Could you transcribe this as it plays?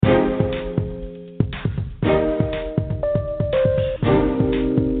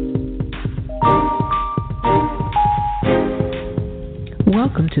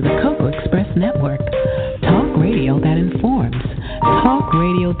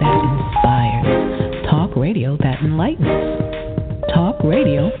radio that inspires. Talk radio that enlightens. Talk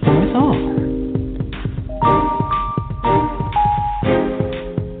radio for us all.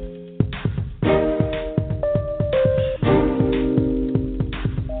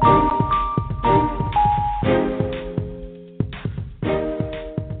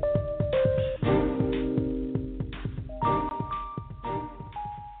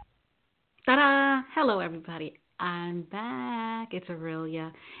 Ta-da! Hello, everybody. I'm back. It's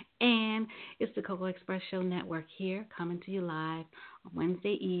Aurelia, and it's the Coco Express Show Network here, coming to you live on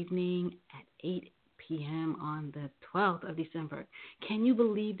Wednesday evening at 8 p.m. on the 12th of December. Can you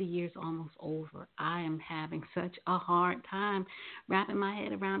believe the year's almost over? I am having such a hard time wrapping my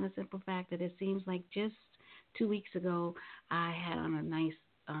head around the simple fact that it seems like just 2 weeks ago I had on a nice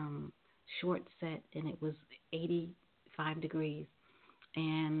short set, and it was 85 degrees.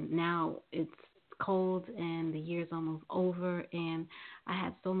 And now it's cold and the year's almost over, and I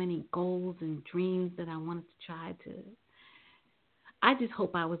had so many goals and dreams that I wanted to try to. I just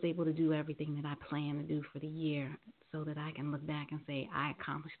hope I was able to do everything that I plan to do for the year so that I can look back and say I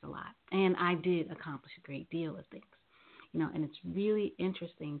accomplished a lot. And I did accomplish a great deal of things. And it's really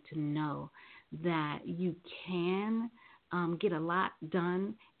interesting to know that you can get a lot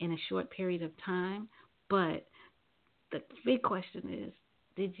done in a short period of time, but the big question is,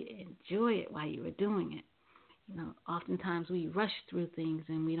 did you enjoy it while you were doing it? Oftentimes we rush through things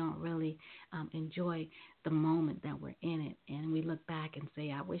and we don't really enjoy the moment that we're in it. And we look back and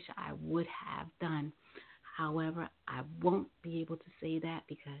say, I wish I would have done. However, I won't be able to say that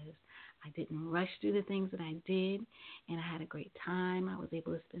because I didn't rush through the things that I did, and I had a great time. I was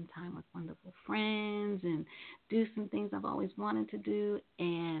able to spend time with wonderful friends and do some things I've always wanted to do.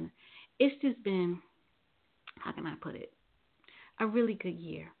 And it's just been, how can I put it, a really good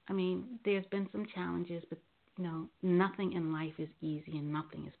year. I mean, there's been some challenges, but nothing in life is easy and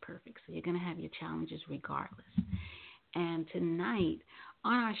nothing is perfect. So you're going to have your challenges regardless. And tonight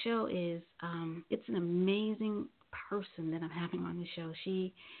on our show is, it's an amazing person that I'm having on the show.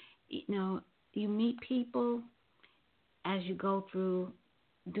 She, you meet people as you go through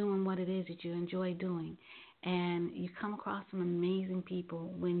doing what it is that you enjoy doing. And you come across some amazing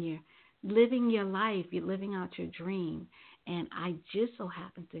people when you're living your life, you're living out your dream. And I just so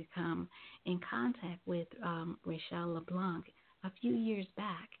happened to come in contact with Raychelle LaBlanc a few years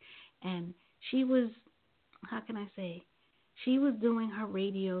back. And she was, how can I say, she was doing her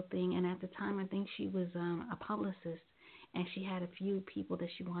radio thing. And at the time, I think she was a publicist. And she had a few people that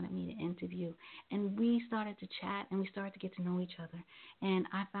she wanted me to interview. And we started to chat and we started to get to know each other. And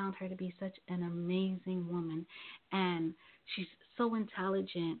I found her to be such an amazing woman. And she's so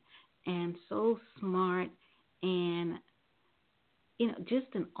intelligent and so smart and just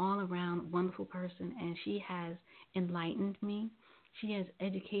an all-around wonderful person, and she has enlightened me. She has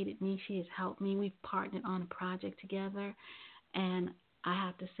educated me. She has helped me. We've partnered on a project together, and I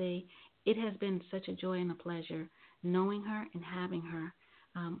have to say it has been such a joy and a pleasure knowing her and having her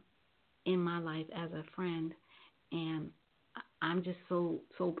in my life as a friend, and I'm just so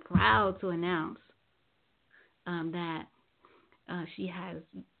proud to announce that she has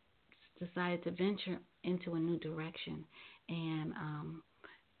decided to venture into a new direction. And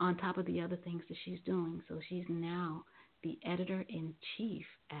on top of the other things that she's doing. So she's now the editor-in-chief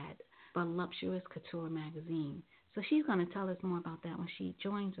at Voluptuous Cattura Magazine. So she's going to tell us more about that when she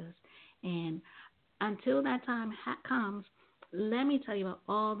joins us. And until that time comes, let me tell you about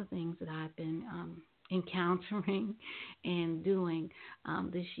all the things that I've been encountering and doing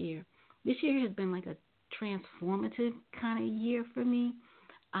this year. This year has been like a transformative kind of year for me.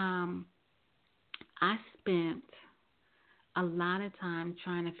 I spent a lot of time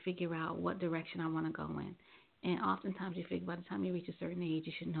trying to figure out what direction I want to go in. And oftentimes you figure by the time you reach a certain age,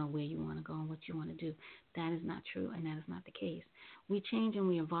 you should know where you want to go and what you want to do. That is not true, and that is not the case. We change and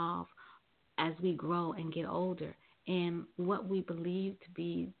we evolve as we grow and get older. And what we believe to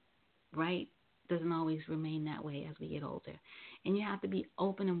be right doesn't always remain that way as we get older. And you have to be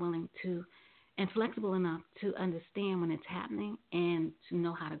open and willing to and flexible enough to understand when it's happening and to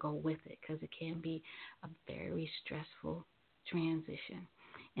know how to go with it, because it can be a very stressful transition.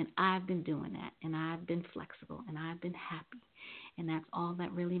 And I've been doing that, and I've been flexible, and I've been happy, and that's all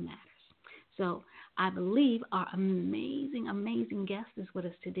that really matters. So I believe our amazing, amazing guest is with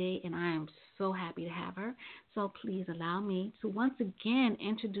us today, and I am so happy to have her. So please allow me to once again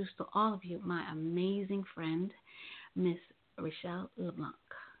introduce to all of you my amazing friend, Miss Raychelle LaBlanc.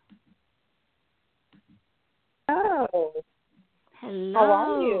 Oh, hello. How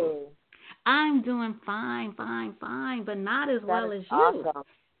are you? I'm doing fine, but not as well as you. Awesome.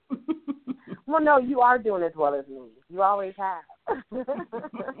 Well, no, you are doing as well as me. You always have.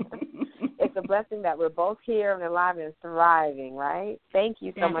 It's a blessing that we're both here and alive and thriving, right? Thank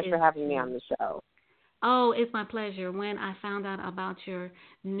you so much for having me on the show. Oh, it's my pleasure. When I found out about your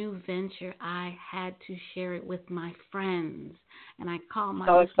new venture, I had to share it with my friends, and I called my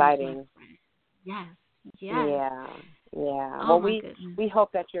so exciting. Yes. Yeah. Oh, Well, goodness. we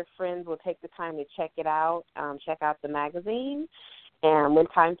hope that your friends will take the time to check it out, check out the magazine, and when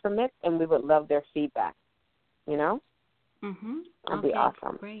time permits, and we would love their feedback. You know? That'd be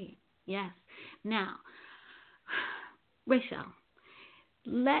awesome. Great. Yes. Now, Raychelle,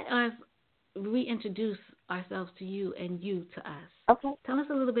 let us reintroduce ourselves to you and you to us. Okay. Tell us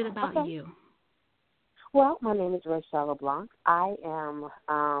a little bit about you. Well, my name is Raychelle LaBlanc. I am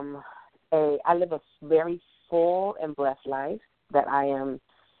I live a very full and blessed life that I am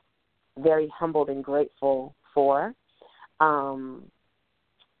very humbled and grateful for. I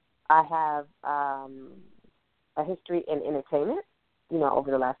have a history in entertainment,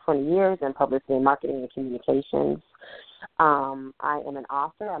 over the last 20 years in publicity and marketing and communications. I am an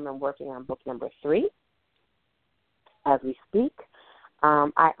author. I'm working on book number 3 as we speak.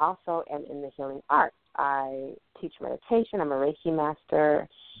 I also am in the healing arts. I teach meditation. I'm a Reiki master.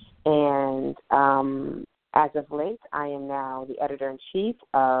 And as of late, I am now the editor-in-chief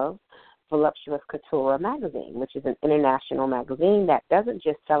of Voluptuous Cattura Magazine, which is an international magazine that doesn't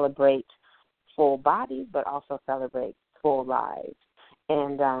just celebrate full bodies, but also celebrates full lives.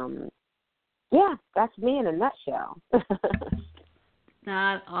 And, that's me in a nutshell.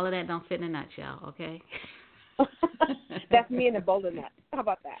 Not all of that don't fit in a nutshell, okay? That's me in a bowl of nuts. How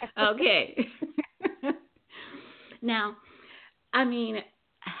about that? Okay. Now,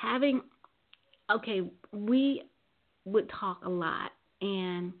 we would talk a lot,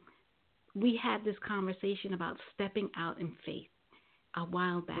 and we had this conversation about stepping out in faith a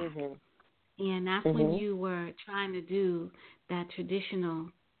while back. And that's when you were trying to do that traditional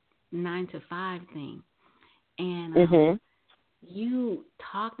 9-to-5 thing. And you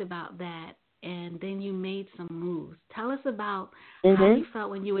talked about that, and then you made some moves. Tell us about how you felt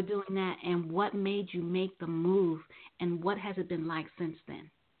when you were doing that, and what made you make the move, and what has it been like since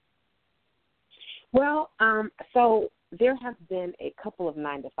then? Well, so there have been a couple of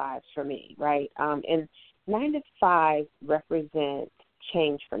 9-to-5s for me, right? And 9-to-5 represent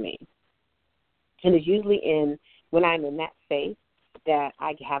change for me. And it's usually when I'm in that space that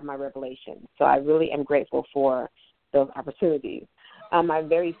I have my revelation. So I really am grateful for those opportunities. My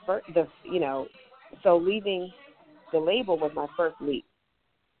very first, so leaving the label was my first leap.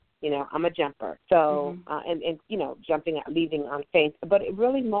 I'm a jumper. So, jumping out, leaving on faith. But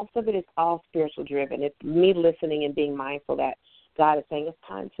most of it is all spiritual driven. It's me listening and being mindful that God is saying it's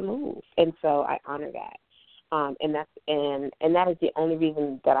time to move. And so I honor that. And that is the only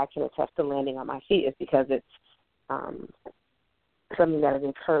reason that I can attest to landing on my feet is because it's something that is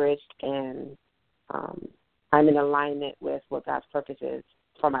encouraged, and I'm in alignment with what God's purpose is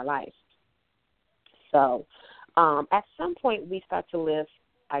for my life. So at some point we start to live,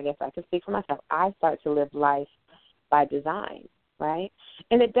 I guess I can speak for myself, I start to live life by design, right?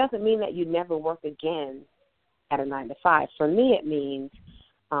 And it doesn't mean that you never work again at a 9-to-5. For me, it means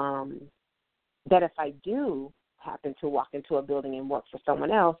that if I do happen to walk into a building and work for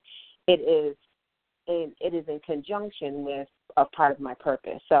someone else, it is in conjunction with a part of my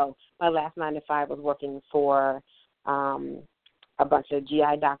purpose. So my last 9-to-5 was working for a bunch of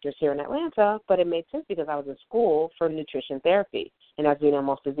GI doctors here in Atlanta, but it made sense because I was in school for nutrition therapy. And as we know,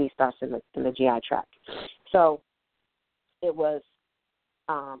 most disease starts in the GI tract. So it was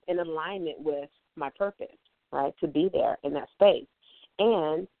in alignment with my purpose, right, to be there in that space.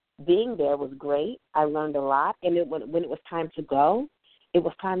 And being there was great. I learned a lot. And when it was time to go, it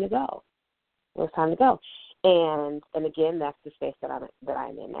was time to go. It was time to go. And again, that's the space that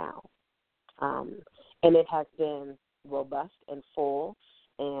I'm in now. And it has been robust and full,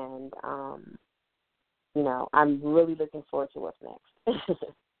 and I'm really looking forward to what's next.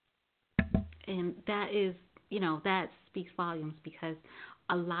 And that is, that speaks volumes, because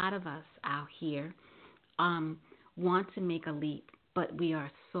a lot of us out here want to make a leap, but we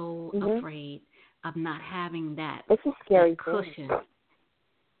are so afraid of not having that. It's a scary cushion. thing.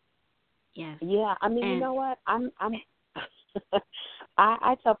 Yes. Yeah, you know what?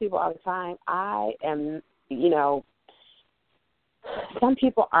 I tell people all the time, I am, some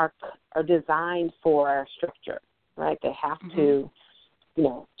people are designed for structure, right? They have to,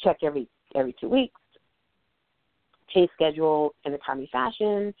 check every 2 weeks, pay schedule in a timely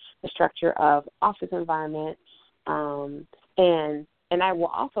fashion, the structure of office environment, and I will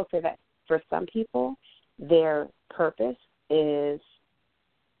also say that for some people, their purpose is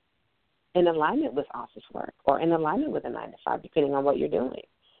in alignment with office work or in alignment with a 9 to 5, depending on what you're doing.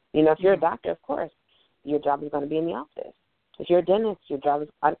 You know, if you're a doctor, of course, your job is going to be in the office. If you're a dentist, your job is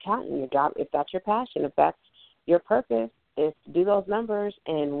an accountant. Your job, if that's your passion, if that's your purpose, is to do those numbers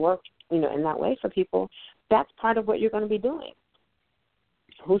and work, you know, in that way for people, that's part of what you're going to be doing.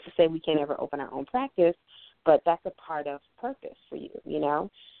 Who's to say we can't ever open our own practice, but that's a part of purpose for you, you know.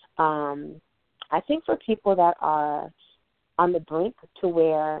 I think for people that are on the brink to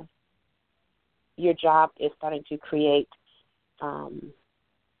where your job is starting to create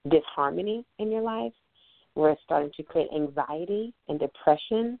disharmony in your life, where it's starting to create anxiety and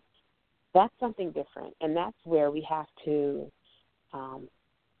depression, that's something different. And that's where we have to,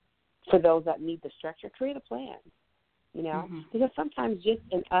 for those that need the structure, create a plan, you know, because sometimes just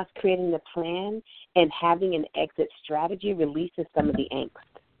in us creating the plan and having an exit strategy releases some of the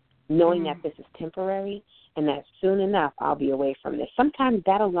angst, knowing that this is temporary and that soon enough I'll be away from this. Sometimes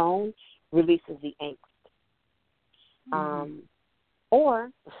that alone releases the angst.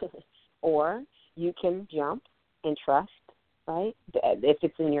 Or you can jump and trust, right? If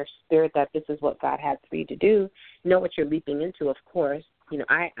it's in your spirit that this is what God has for you to do, know what you're leaping into, of course. You know,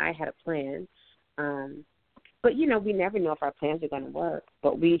 I had a plan, but, you know, we never know if our plans are going to work,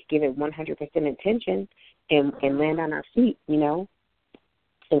 but we give it 100% intention and land on our feet, you know.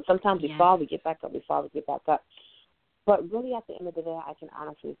 And sometimes we fall, we get back up, we fall, we get back up. But really at the end of the day, I can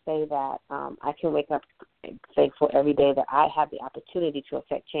honestly say that I can wake up thankful every day that I have the opportunity to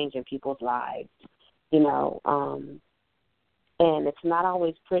affect change in people's lives, you know. And it's not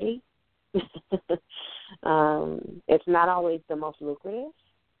always pretty. It's not always the most lucrative,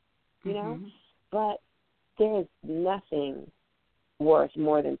 you know. But there is nothing worth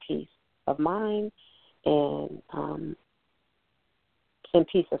more than peace of mind and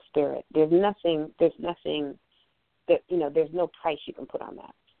peace of spirit. There's nothing that, you know, there's no price you can put on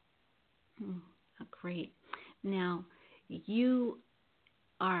that. Great. Now, you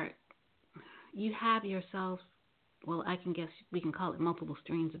have yourself, well, I can guess we can call it multiple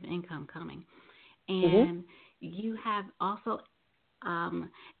streams of income coming. And you have also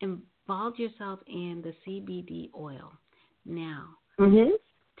involved yourself in the CBD oil. Now,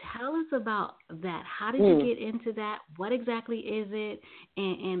 tell us about that. How did you get into that? What exactly is it?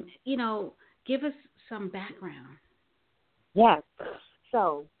 And you know, give us some background. Yes.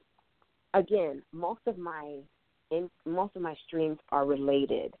 So, again, most of my streams are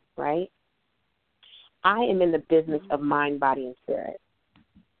related, right? I am in the business of mind, body, and spirit.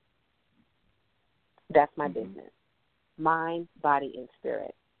 That's my business. Mind, body, and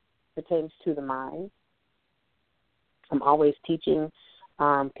spirit. Pertains to the mind. I'm always teaching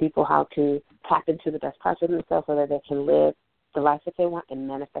people how to tap into the best parts of themselves so that they can live the life that they want and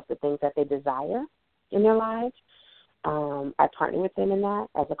manifest the things that they desire in their lives. I partner with them in that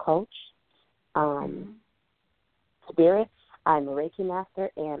as a coach. Spirit, I'm a Reiki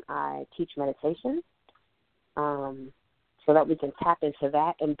master, and I teach meditation so that we can tap into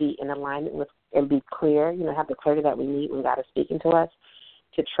that and be in alignment with and be clear, you know, have the clarity that we need when God is speaking to us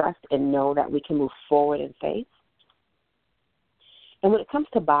to trust and know that we can move forward in faith. And when it comes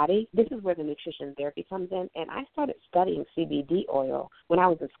to body, this is where the nutrition therapy comes in. And I started studying CBD oil when I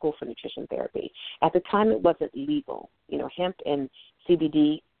was in school for nutrition therapy. At the time, it wasn't legal. You know, hemp and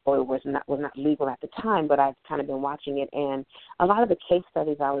CBD oil was not legal at the time, but I've kind of been watching it. And a lot of the case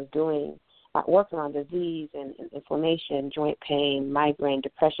studies I was doing, working on disease and inflammation, joint pain, migraine,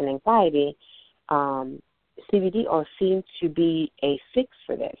 depression, anxiety, CBD oil seemed to be a fix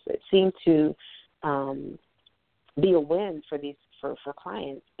for this. It seemed to be a win for these for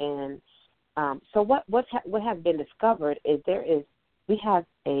clients. And so what has been discovered is we have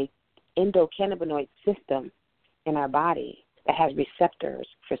a endocannabinoid system in our body that has receptors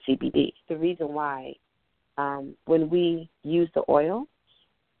for CBD. The reason why when we use the oil,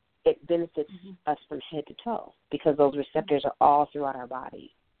 it benefits us from head to toe because those receptors are all throughout our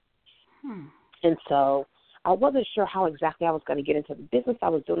body. And so I wasn't sure how exactly I was going to get into the business. I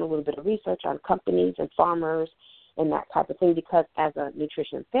was doing a little bit of research on companies and farmers and that type of thing because as a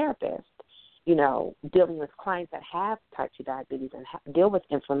nutrition therapist, you know, dealing with clients that have type 2 diabetes and deal with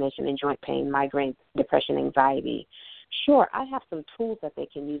inflammation and joint pain, migraine, depression, anxiety, sure, I have some tools that they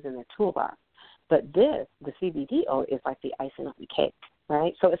can use in their toolbox. But the CBD oil is like the icing on the cake,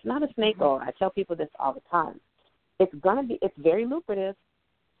 right? So it's not a snake oil. I tell people this all the time. It's very lucrative,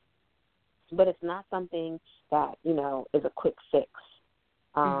 but it's not something that, you know, is a quick fix.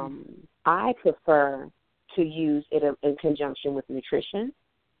 I prefer to use it in conjunction with nutrition,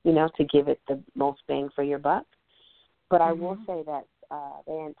 you know, to give it the most bang for your buck. But I will say that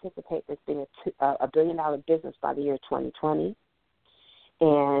they anticipate this being a $1 billion business by the year 2020.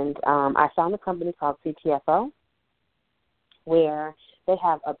 And I found a company called CTFO where they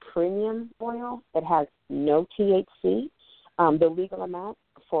have a premium oil that has no THC. The legal amount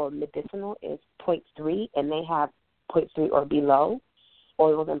for medicinal is 0.3, and they have 0.3 or below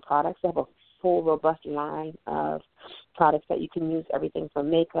oils and products. They have a full, robust line of products that you can use, everything from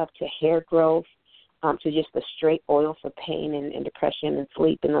makeup to hair growth to just the straight oil for pain and depression and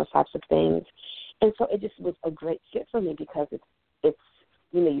sleep and those types of things. And so it just was a great fit for me because it's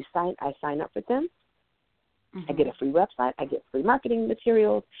I sign up with them. Mm-hmm. I get a free website. I get free marketing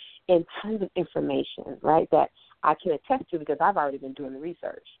materials and tons of information, right, that I can attest to because I've already been doing the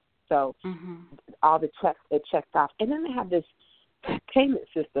research. So all the checks, it checks off. And then they have this payment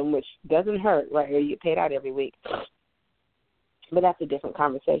system, which doesn't hurt, right, or you get paid out every week. But that's a different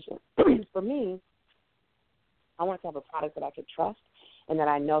conversation. For me, I want to have a product that I could trust and that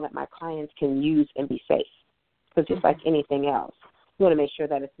I know that my clients can use and be safe. Because just like anything else, you want to make sure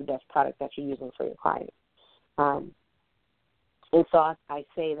that it's the best product that you're using for your client. And so I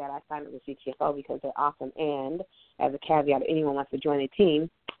say that I signed up with CTFO because they're awesome. And as a caveat, if anyone wants to join the team,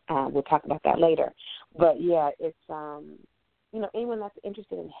 we'll talk about that later. But yeah, it's anyone that's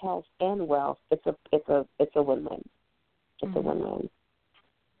interested in health and wealth, it's a win-win. It's a win-win.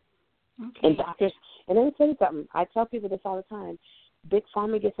 Okay. And doctors, and let me tell you something. I tell people this all the time. Big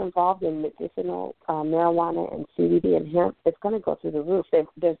Pharma gets involved in medicinal marijuana and CBD and hemp. It's going to go through the roof.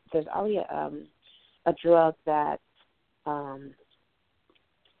 There's already a drug that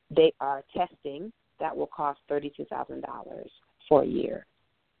they are testing that will cost $32,000 for a year.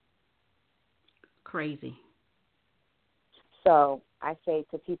 Crazy. So I say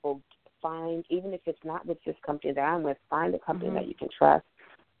to people, find, even if it's not with this company that I'm with, find a company that you can trust.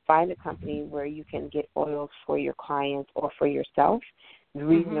 Find a company where you can get oils for your clients or for yourself,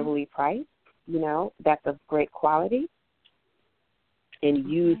 reasonably priced, that's of great quality, and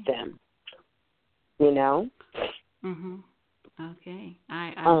use them, Okay.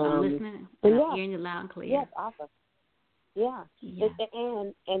 I'm listening. I'm hearing you loud and clear. Yes, awesome. Yeah.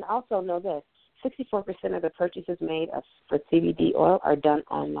 And also know this, 64% of the purchases made for CBD oil are done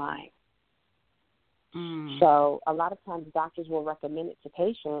online. So a lot of times doctors will recommend it to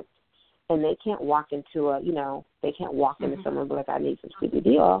patients, and they can't walk into into someone and be like, I need some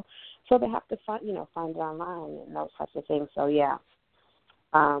CBD oil. So they have to find it online and those types of things. So yeah,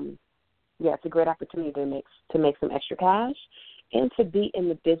 it's a great opportunity to make some extra cash and to be in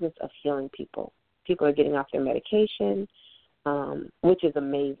the business of healing people. People are getting off their medication, which is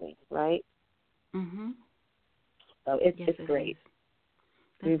amazing, right? So it's great.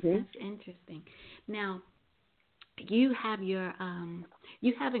 That's interesting. Now, you have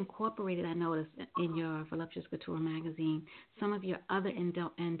you have incorporated, I noticed, in your Voluptuous Cattura magazine, some of your other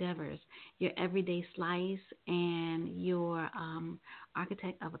endeavors, your Everyday Slice and your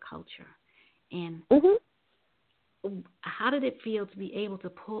Architect of a Culture. And how did it feel to be able to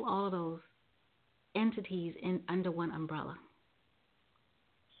pull all of those entities under one umbrella?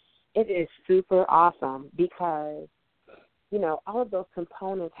 It is super awesome because all of those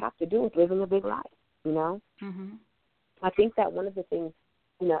components have to do with living a big life, I think that one of the things,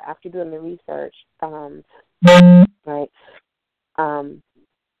 after doing the research,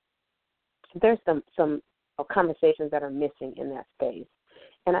 there's some conversations that are missing in that space.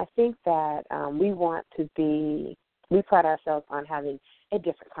 And I think that we pride ourselves on having a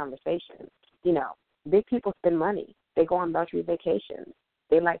different conversation. Big people spend money. They go on luxury vacations.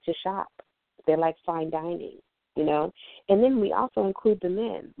 They like to shop. They like fine dining. And then we also include the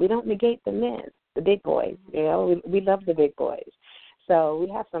men. We don't negate the men, the big boys. We love the big boys. So we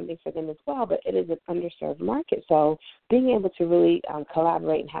have something for them as well, but it is an underserved market. So being able to really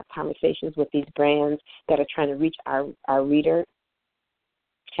collaborate and have conversations with these brands that are trying to reach our reader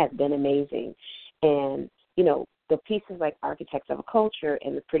has been amazing. And, the pieces like Architects of a Culture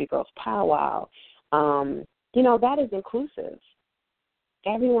and the Pretty Girls Powwow, that is inclusive.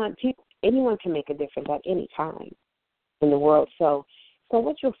 Anyone can make a difference at any time in the world. So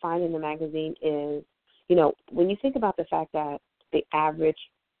what you'll find in the magazine is, when you think about the fact that the average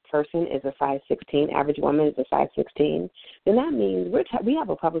person is a size 16, average woman is a size 16, then that means we have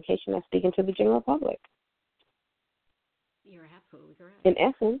a publication that's speaking to the general public. You're absolutely correct. In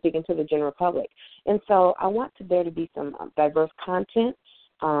essence, speaking to the general public. And so I want there to be some diverse content,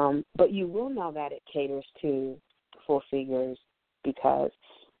 but you will know that it caters to full figures because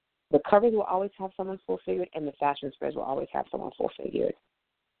the covers will always have someone full-figured, and the fashion spreads will always have someone full-figured.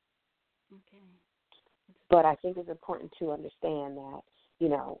 Okay. But I think it's important to understand that,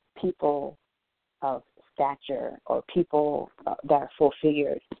 people of stature or people that are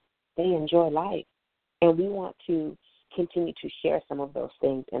full-figured, they enjoy life. And we want to continue to share some of those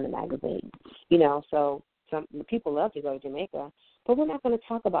things in the magazine. You know, so some people love to go to Jamaica, but we're not going to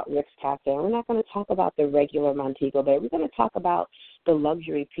talk about Rick's Cafe. We're not going to talk about the regular Montego Bay. We're going to talk about the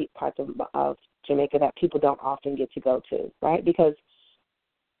luxury parts of Jamaica that people don't often get to go to, right? Because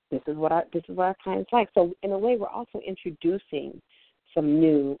this is what our clients like. So in a way, we're also introducing some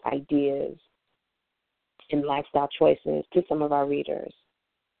new ideas and lifestyle choices to some of our readers.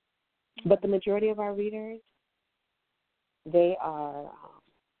 But the majority of our readers, they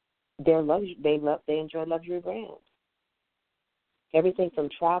enjoy luxury brands. Everything from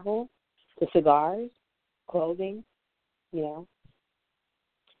travel to cigars, clothing, you know,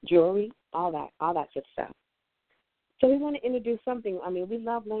 jewelry, all that good stuff. So we want to introduce something. I mean, we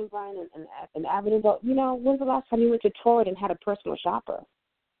love Lane Bryant and Avenue, but, you know, when's the last time you went to Torrid and had a personal shopper?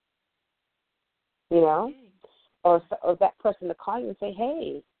 You know? Or that person to call you and say,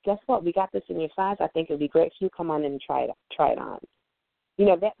 hey, guess what? We got this in your size. I think it would be great if you come on in and try it on. You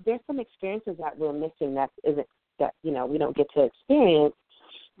know, there's some experiences that we're missing that you know, we don't get to experience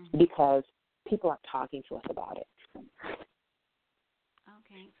because people are talking to us about it.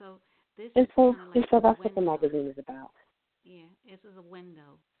 Okay, so this and is so, kind of like and so that's window. what the magazine is about. Yeah, this is a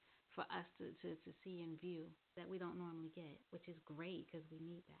window for us to see and view that we don't normally get, which is great because we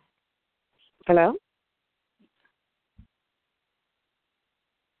need that. Hello?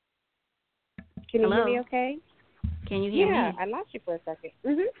 Can you hear me okay? Can you hear me? Yeah, I lost you for a second.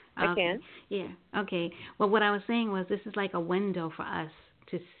 Mm-hmm. I can. Yeah, okay. Well, what I was saying was this is like a window for us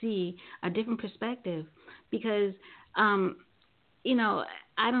to see a different perspective because, you know,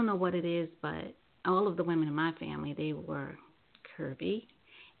 I don't know what it is, but all of the women in my family, they were curvy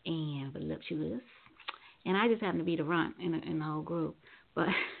and voluptuous, and I just happened to be the runt in the whole group. But,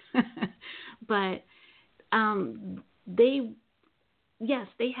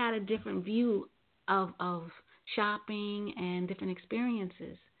 they had a different view of shopping and different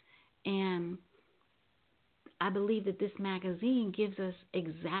experiences. And I believe that this magazine gives us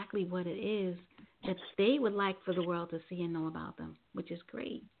exactly what it is that they would like for the world to see and know about them, which is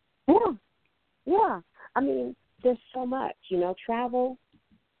great. Yeah. I mean, there's so much, you know, travel.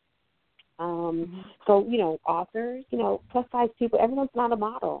 So, you know, authors, you know, plus size people, everyone's not a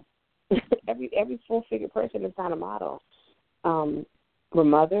model. every full-figure person is not a model. We're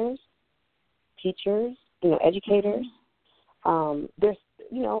mothers, teachers, you know, educators. There's,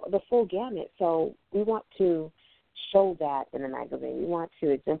 you know, the full gamut. So we want to show that in the magazine. We want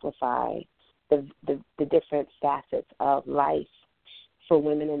to exemplify the different facets of life for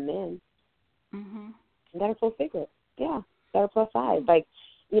women and men that are full figure. Yeah, that are plus size. Like,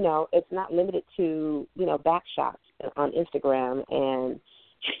 you know, it's not limited to, you know, back shots on Instagram and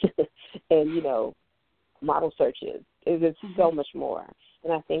and, you know, model searches. It's so much more.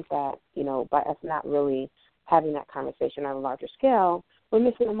 And I think that, you know, by us not really having that conversation on a larger scale, we're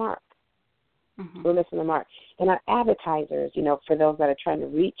missing the mark. We're missing the mark. And our advertisers, you know, for those that are trying to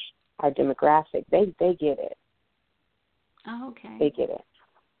reach our demographic, they get it. Oh, okay. They get it.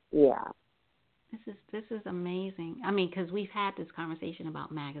 Yeah. This is amazing. I mean, because we've had this conversation about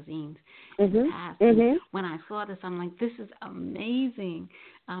magazines in the past. When I saw this, I'm like, this is amazing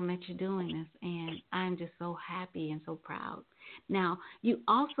that you're doing this, and I'm just so happy and so proud. Now, you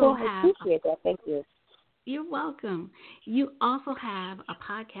also have. I appreciate that. Thank you. You're welcome. You also have a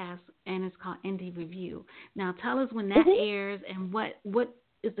podcast, and it's called Indie Review. Now, tell us when that airs and what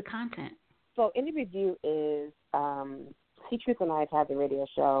is the content. So, Indie Review is C-Truth and I have had the radio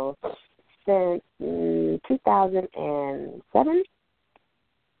show since 2007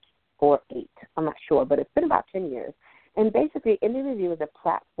 or 8. I'm not sure, but it's been about 10 years. And basically, Indie Review is a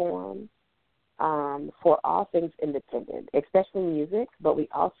platform for all things independent, especially music, but we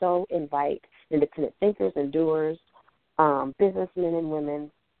also invite independent thinkers and doers, businessmen and women,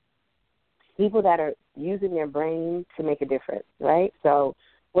 people that are using their brain to make a difference, right? So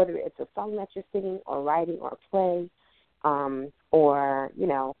whether it's a song that you're singing or writing or play, or, you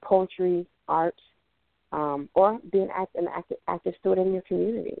know, poetry, art, or being an active steward in your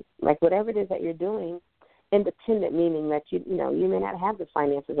community. Like whatever it is that you're doing, independent, meaning that, you know, you may not have the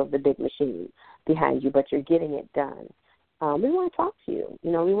finances of the big machine behind you, but you're getting it done. We want to talk to you.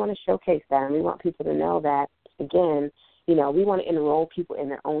 You know, we want to showcase that, and we want people to know that, again, you know, we want to enroll people in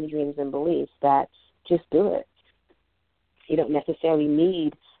their own dreams and beliefs that just do it. You don't necessarily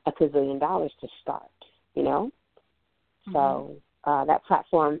need $1 gazillion to start, you know? So that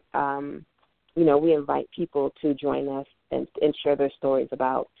platform, you know, we invite people to join us and share their stories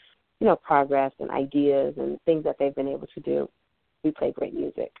about, you know, progress and ideas and things that they've been able to do. We play great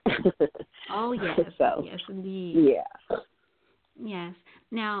music. Oh, yes. So, yes, indeed. Yeah. Yes.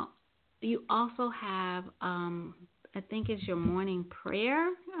 Now, you also have I think it's your morning prayer.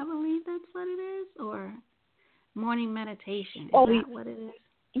 I believe that's what it is, or morning meditation. Is that what it is?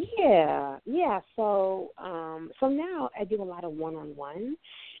 Yeah. So, so now I do a lot of one-on-one,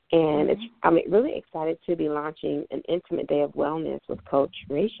 and I'm really excited to be launching an intimate day of wellness with Coach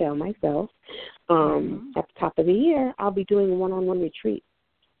Raychelle, myself. At the top of the year, I'll be doing a one-on-one retreat.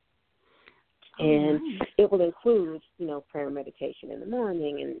 And it will include, prayer and meditation in the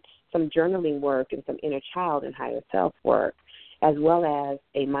morning and some journaling work and some inner child and higher self work, as well as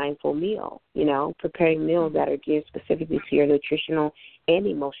a mindful meal, preparing meals that are geared specifically to your nutritional and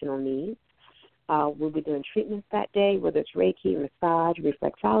emotional needs. We'll be doing treatments that day, whether it's Reiki, massage,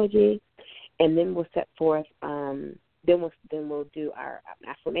 reflexology, and then we'll set forth, then we'll do our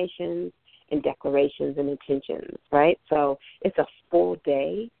affirmations and declarations and intentions, right? So it's a full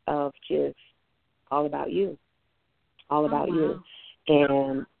day of just all about you, you,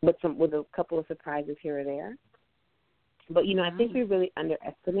 and with a couple of surprises here or there. But, I think we really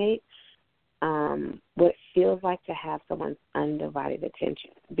underestimate what it feels like to have someone's undivided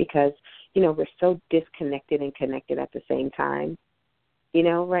attention because, we're so disconnected and connected at the same time,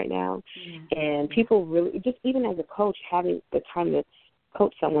 right now. Yeah. And people really, just even as a coach, having the time to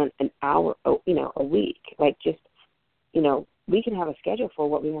coach someone an hour, a week, like just, we can have a schedule for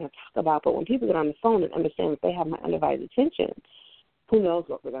what we want to talk about, but when people get on the phone and understand that they have my undivided attention, who knows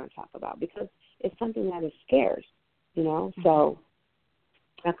what we're going to talk about because it's something that is scarce, So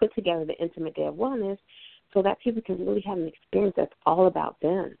I put together the Intimate Day of Wellness so that people can really have an experience that's all about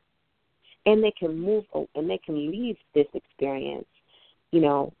them. And they can leave this experience,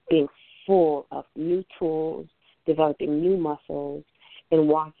 being full of new tools, developing new muscles, and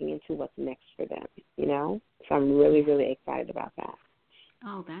walking into what's next for them, So I'm really, really excited about that.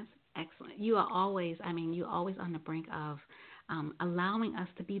 Oh, that's excellent. You are always on the brink of allowing us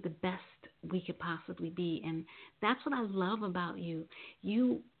to be the best we could possibly be. And that's what I love about you.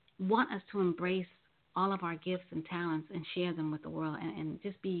 You want us to embrace all of our gifts and talents and share them with the world and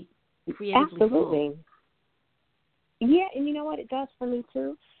just be creatively Absolutely. full. Yeah, and you know what it does for me,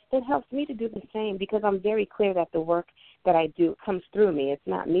 too? It helps me to do the same because I'm very clear that the work that I do comes through me. It's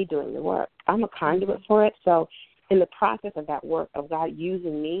not me doing the work. I'm a conduit for it. So in the process of that work, of God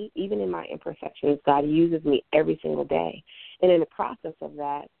using me, even in my imperfections, God uses me every single day. And in the process of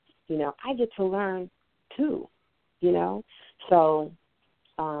that, I get to learn too, So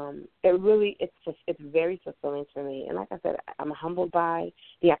it's very fulfilling for me. And like I said, I'm humbled by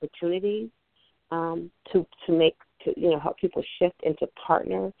the opportunities to help people shift and to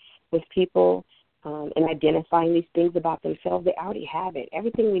partner with people and identifying these things about themselves. They already have it.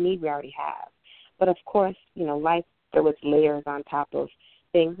 Everything we need, we already have. But, of course, life throws layers on top of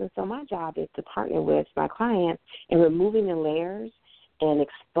things. And so my job is to partner with my clients in removing the layers and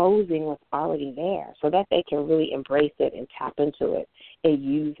exposing what's already there so that they can really embrace it and tap into it and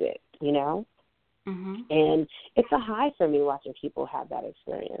use it, And it's a high for me watching people have that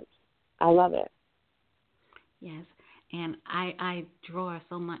experience. I love it. Yes, and I draw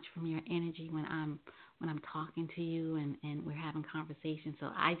so much from your energy when I'm talking to you and we're having conversations.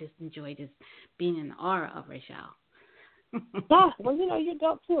 So I just enjoy just being in the aura of Raychelle. Yeah, well, you're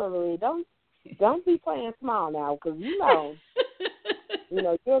dope too, Marie. Don't be playing small now, because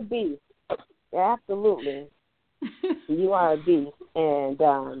you're a beast. Absolutely, you are a beast, and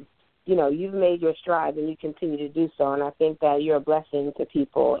you've made your strides, and you continue to do so. And I think that you're a blessing to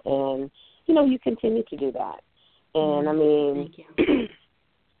people, and you continue to do that. And I mean, thank you.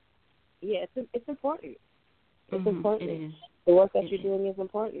 Yeah, it's important. It's important. It is. The work that you're doing is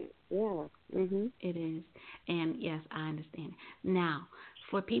important. Yeah. It is. And yes, I understand. Now,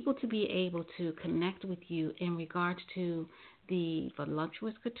 for people to be able to connect with you in regards to the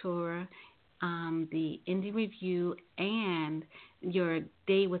Voluptuous Cattura, the Indie Review, and your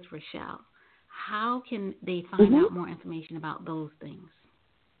day with Raychelle, how can they find out more information about those things?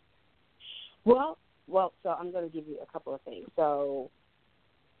 Well, so I'm going to give you a couple of things. So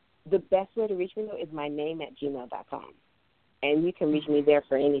the best way to reach me, though, is my name at gmail.com. And you can reach me there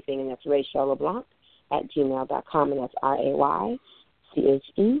for anything, and that's Raychelle LaBlanc at gmail.com, and that's RAYCHELLELELEB,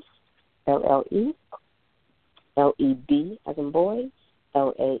 as in boy,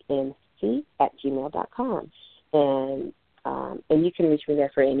 LANC at gmail.com. And you can reach me there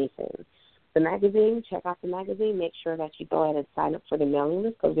for anything. The magazine, check out the magazine. Make sure that you go ahead and sign up for the mailing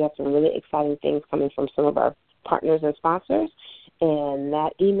list because we have some really exciting things coming from some of our partners and sponsors. And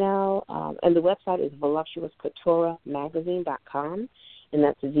that email, and the website is voluptuouscatturamagazine.com, and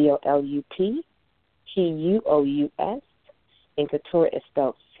that's VOLUPTUOUS, and Cattura is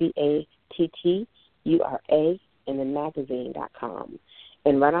spelled CATTURA, and then magazine.com.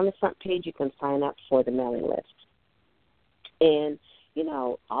 And right on the front page, you can sign up for the mailing list. And, you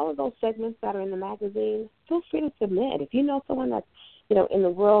know, all of those segments that are in the magazine, feel free to submit. If you know someone that's, you know, in the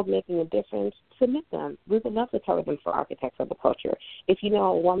world making a difference, submit them. We would love to cover them for Architects of the Culture. If you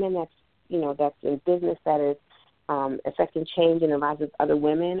know a woman that's, you know, that's in business that is affecting change in the lives of other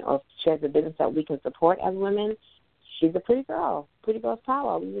women, or she has a business that we can support as women, she's a pretty girl. Pretty girls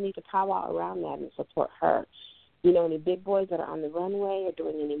power. We need to power around that and support her. You know, any big boys that are on the runway or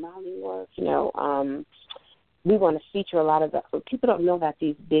doing any modeling work, you know, we want to feature a lot of that. People don't know that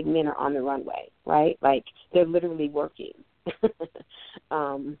these big men are on the runway, right? Like, they're literally working.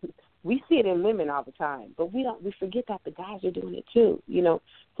 We see it in women all the time, but we forget that the guys are doing it too. You know,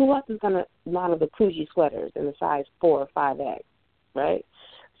 who else is going to model the Coogee sweaters in the size 4 or 5X, right?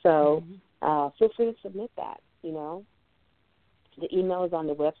 So feel free to submit that, you know. The email is on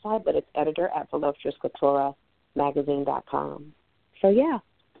the website, but it's editor@voluptuouscatturamagazine.com. So, yeah.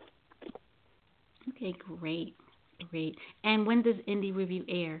 Okay, great. And when does Indie Review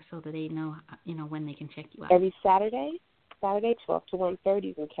air so that they know, you know, when they can check you out? Every Saturday, 12 to 1:30.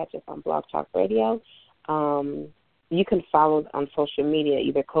 You can catch us on Blog Talk Radio. You can follow on social media,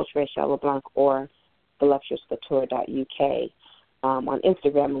 either Coach Raychelle LaBlanc or voluptuouscattura.uk on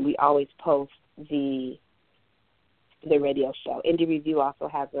Instagram, and we always post the radio show. Indie Review also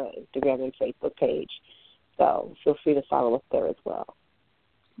has an Instagram and Facebook page, so feel free to follow us there as well.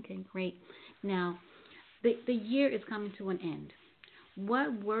 Okay, great. Now, the year is coming to an end.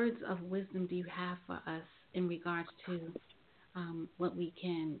 What words of wisdom do you have for us in regards to what we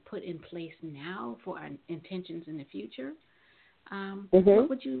can put in place now for our intentions in the future? What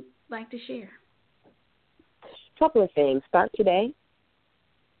would you like to share? A couple of things. Start today.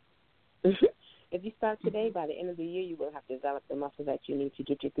 If you start today, by the end of the year, you will have developed the muscle that you need to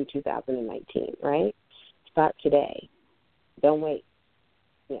get you through 2019, right? Start today. Don't wait.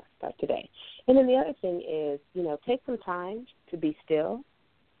 Yeah, start today. And then the other thing is, you know, take some time to be still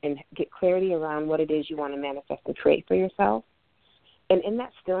and get clarity around what it is you want to manifest and create for yourself. And in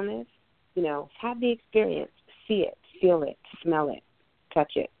that stillness, you know, have the experience, see it, feel it, smell it,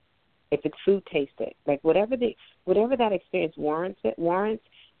 touch it. If it's food, taste it. Like whatever that experience warrants,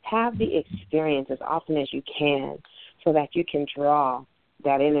 have the experience as often as you can so that you can draw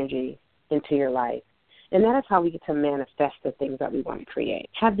that energy into your life. And that is how we get to manifest the things that we want to create.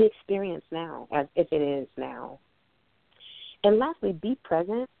 Have the experience now as if it is now. And lastly, be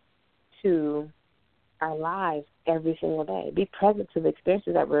present to our lives every single day. Be present to the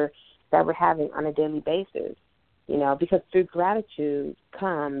experiences that we're having on a daily basis, you know, because through gratitude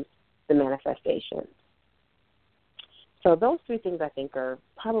comes the manifestation. So those three things I think are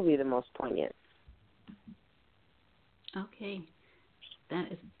probably the most poignant. Okay,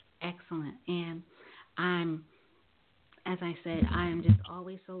 that is excellent. And as I said, I am just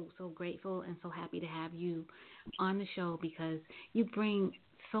always so grateful and so happy to have you on the show because you bring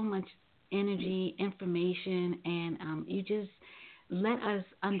so much energy, information, and you just let us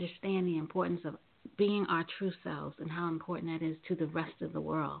understand the importance of being our true selves and how important that is to the rest of the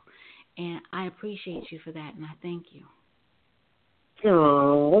world. And I appreciate you for that, and I thank you.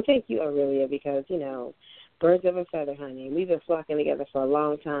 Oh, well, thank you, Aurelia, because, you know, birds of a feather, honey. We've been flocking together for a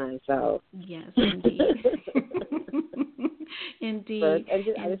long time, so. Yes, indeed. Indeed. I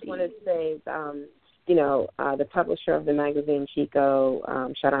just want to say, you know, the publisher of the magazine, Chico,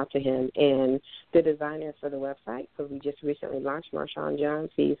 shout out to him, and the designer for the website, because we just recently launched, Marshawn Jones.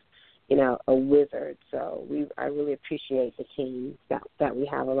 He's, you know, a wizard. So I really appreciate the team that we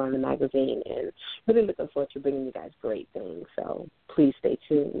have around the magazine, and really looking forward to bringing you guys great things. So please stay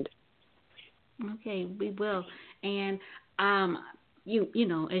tuned. Okay, we will. And you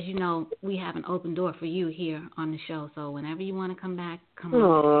know, as you know, we have an open door for you here on the show. So whenever you want to come back, come on.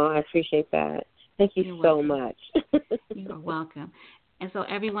 Oh, I appreciate that. Thank you so much. You're welcome. And so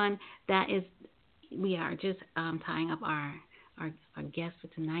everyone, we are just tying up our guest for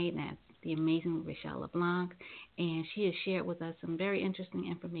tonight, and that's the amazing Raychelle LaBlanc, and she has shared with us some very interesting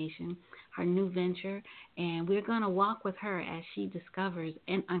information, her new venture, and we're going to walk with her as she discovers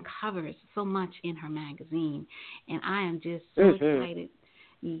and uncovers so much in her magazine, and I am just so excited.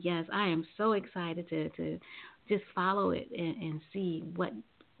 Yes, I am so excited to just follow it and see what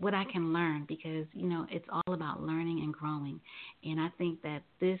I can learn, because, you know, it's all about learning and growing, and I think that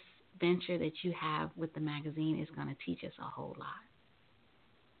this venture that you have with the magazine is going to teach us a whole lot.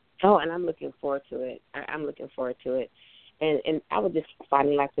 Oh, and I'm looking forward to it. I'm looking forward to it. And I would just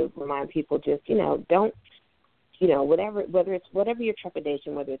finally like to remind people, just, you know, don't, you know, whatever your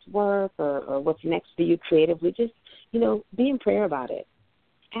trepidation, whether it's work or what's next for you creatively, just, you know, be in prayer about it.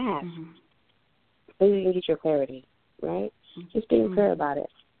 Ask. So you can get your clarity, right? Just be in prayer about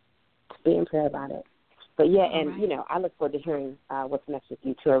it. Be in prayer about it. But, yeah, All and, right. you know, I look forward to hearing what's next with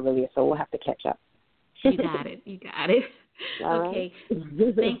you, too, Aurelia, so we'll have to catch up. You got it. You got it. All Okay.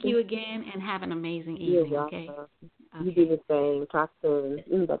 right. Thank you again, and have an amazing evening, okay? You do the same. Talk soon.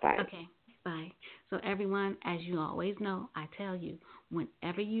 Bye-bye. Okay. Bye. So, everyone, as you always know, I tell you,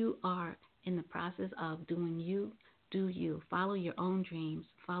 whenever you are in the process of doing you, do you. Follow your own dreams.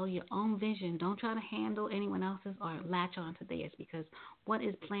 Follow your own vision. Don't try to handle anyone else's or latch on to theirs, because what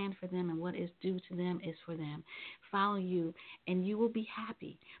is planned for them and what is due to them is for them. Follow you, and you will be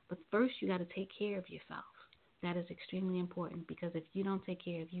happy. But first, you got to take care of yourself. That is extremely important, because if you don't take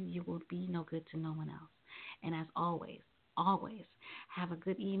care of you, you will be no good to no one else. And as always, have a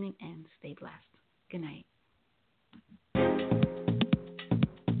good evening and stay blessed. Good night.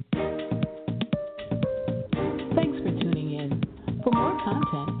 Thanks for tuning in. For more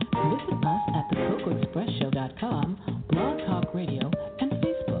content, visit us at thecocoexpressshow.com, Blog Talk Radio, and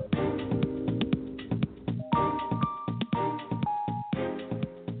Facebook.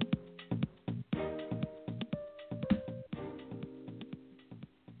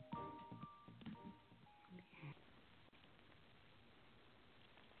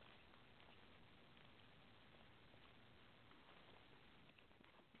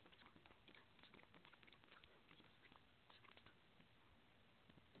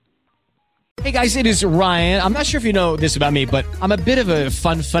 Hey guys, it is Ryan. I'm not sure if you know this about me, but I'm a bit of a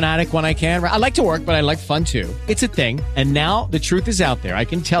fun fanatic when I can. I like to work, but I like fun too. It's a thing. And now the truth is out there. I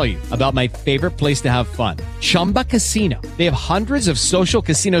can tell you about my favorite place to have fun. Chumba Casino. They have hundreds of social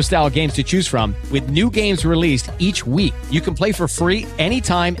casino style games to choose from, with new games released each week. You can play for free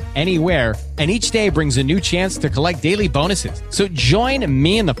anytime, anywhere. And each day brings a new chance to collect daily bonuses. So join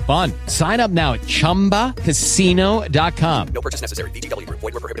me in the fun. Sign up now at ChumbaCasino.com. No purchase necessary. VGW Group.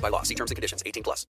 Void where prohibited by law. See terms and conditions. 18+.